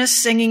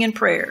happiness, singing, and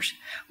prayers.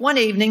 One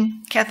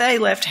evening, Cathay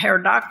left Herr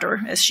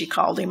Doctor, as she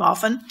called him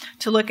often,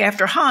 to look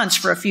after Hans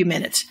for a few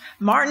minutes.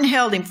 Martin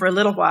held him for a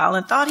little while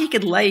and thought he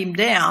could lay him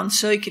down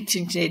so he could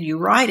continue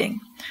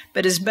writing.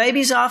 But as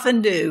babies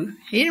often do,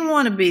 he didn't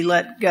want to be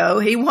let go.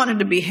 He wanted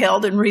to be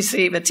held and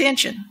receive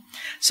attention.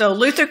 So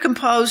Luther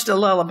composed a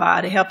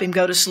lullaby to help him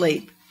go to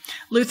sleep.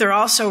 Luther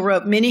also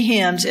wrote many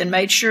hymns and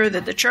made sure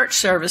that the church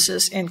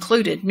services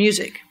included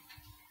music.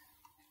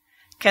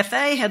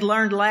 Cathay had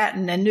learned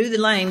Latin and knew the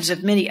names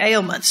of many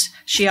ailments.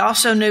 She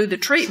also knew the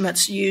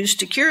treatments used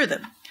to cure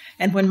them.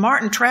 And when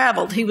Martin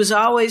traveled, he was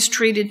always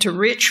treated to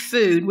rich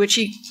food, which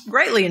he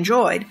greatly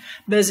enjoyed,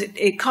 but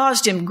it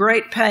caused him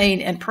great pain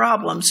and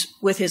problems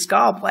with his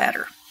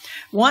gallbladder.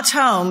 Once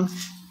home,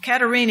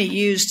 Katerina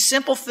used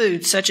simple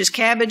foods such as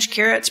cabbage,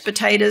 carrots,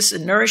 potatoes,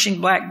 and nourishing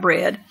black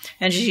bread,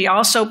 and she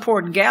also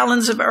poured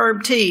gallons of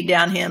herb tea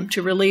down him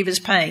to relieve his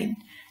pain,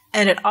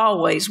 and it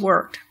always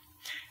worked.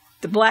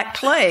 The Black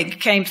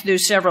Plague came through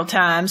several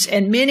times,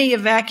 and many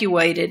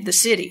evacuated the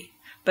city,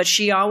 but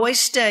she always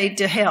stayed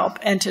to help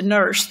and to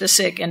nurse the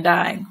sick and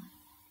dying.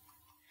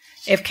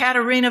 If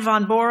Katerina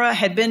von Bora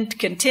had been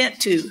content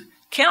to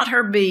count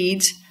her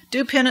beads,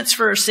 do penance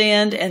for her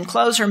sin, and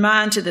close her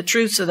mind to the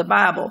truths of the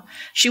Bible,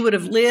 she would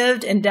have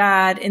lived and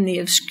died in the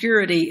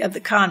obscurity of the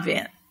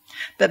convent.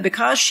 But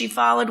because she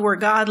followed where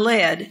God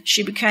led,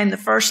 she became the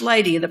first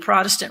lady of the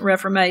Protestant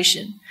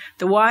Reformation,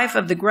 the wife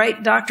of the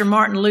great Dr.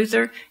 Martin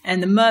Luther,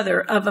 and the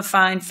mother of a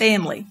fine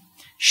family.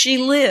 She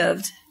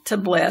lived to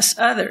bless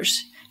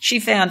others. She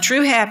found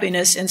true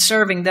happiness in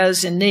serving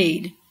those in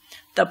need.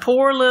 The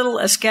poor little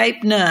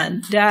escaped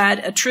nun died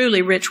a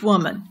truly rich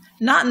woman,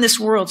 not in this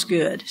world's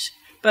goods,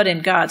 but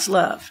in God's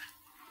love.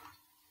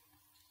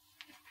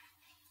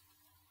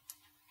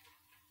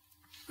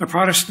 The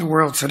Protestant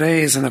world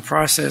today is in the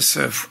process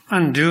of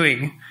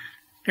undoing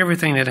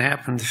everything that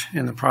happened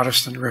in the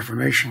Protestant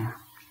Reformation.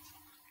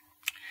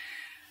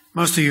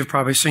 Most of you have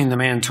probably seen the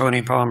man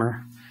Tony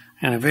Palmer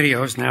in a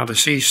video. He's now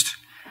deceased,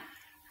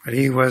 but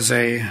he was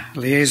a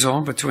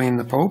liaison between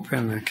the Pope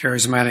and the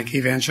charismatic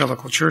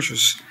evangelical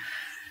churches.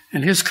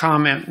 And his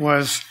comment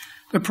was,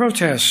 "The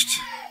protest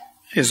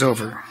is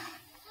over."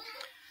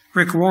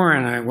 Rick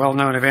Warren, a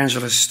well-known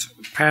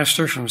evangelist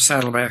pastor from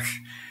Saddleback,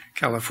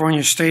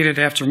 California, stated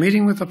after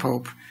meeting with the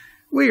Pope,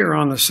 "We are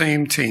on the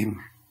same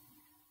team."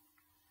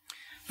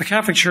 The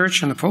Catholic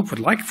Church and the Pope would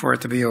like for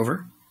it to be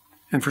over,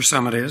 and for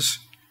some it is.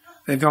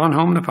 They've gone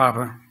home to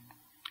Papa.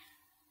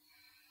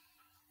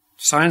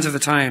 Signs of the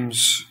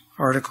Times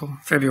article,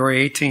 February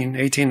 18,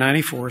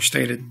 1894,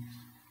 stated,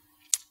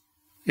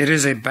 "It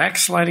is a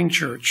backsliding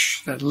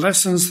church that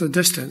lessens the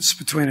distance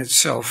between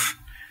itself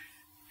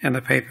and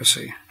the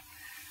papacy."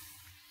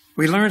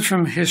 We learn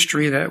from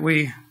history that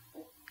we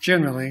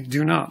generally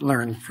do not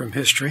learn from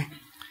history,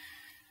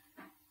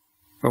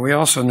 but we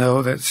also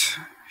know that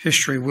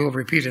history will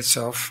repeat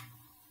itself.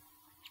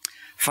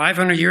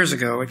 500 years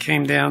ago, it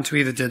came down to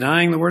either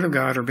denying the Word of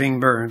God or being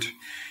burned.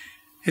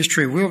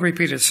 History will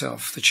repeat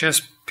itself. The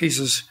chess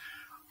pieces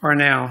are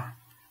now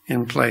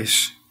in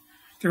place.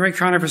 The Great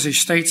Controversy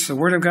states the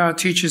Word of God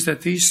teaches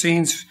that these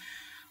scenes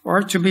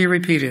are to be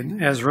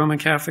repeated as Roman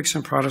Catholics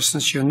and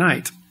Protestants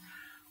unite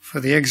for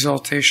the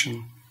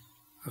exaltation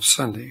of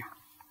Sunday.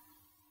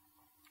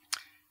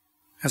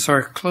 As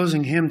our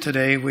closing hymn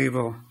today, we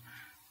will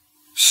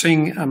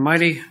sing A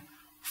Mighty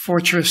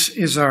Fortress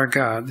is Our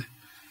God.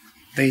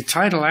 The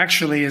title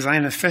actually is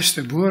Eine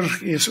feste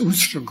Burg ist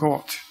unser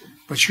Gott,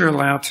 but you're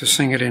allowed to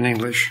sing it in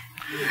English.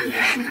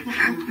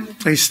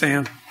 Please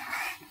stand.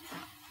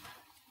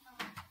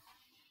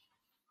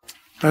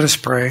 Let us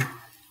pray.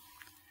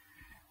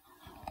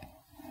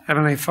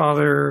 Heavenly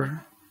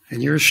Father,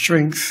 in your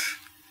strength,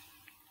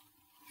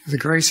 through the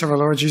grace of our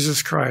Lord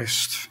Jesus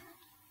Christ,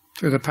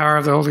 through the power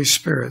of the Holy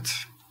Spirit,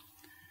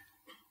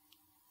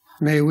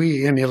 may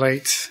we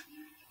emulate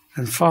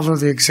and follow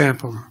the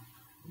example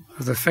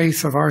of the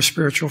faith of our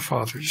spiritual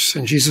fathers.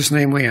 In Jesus'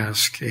 name we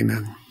ask,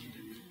 amen.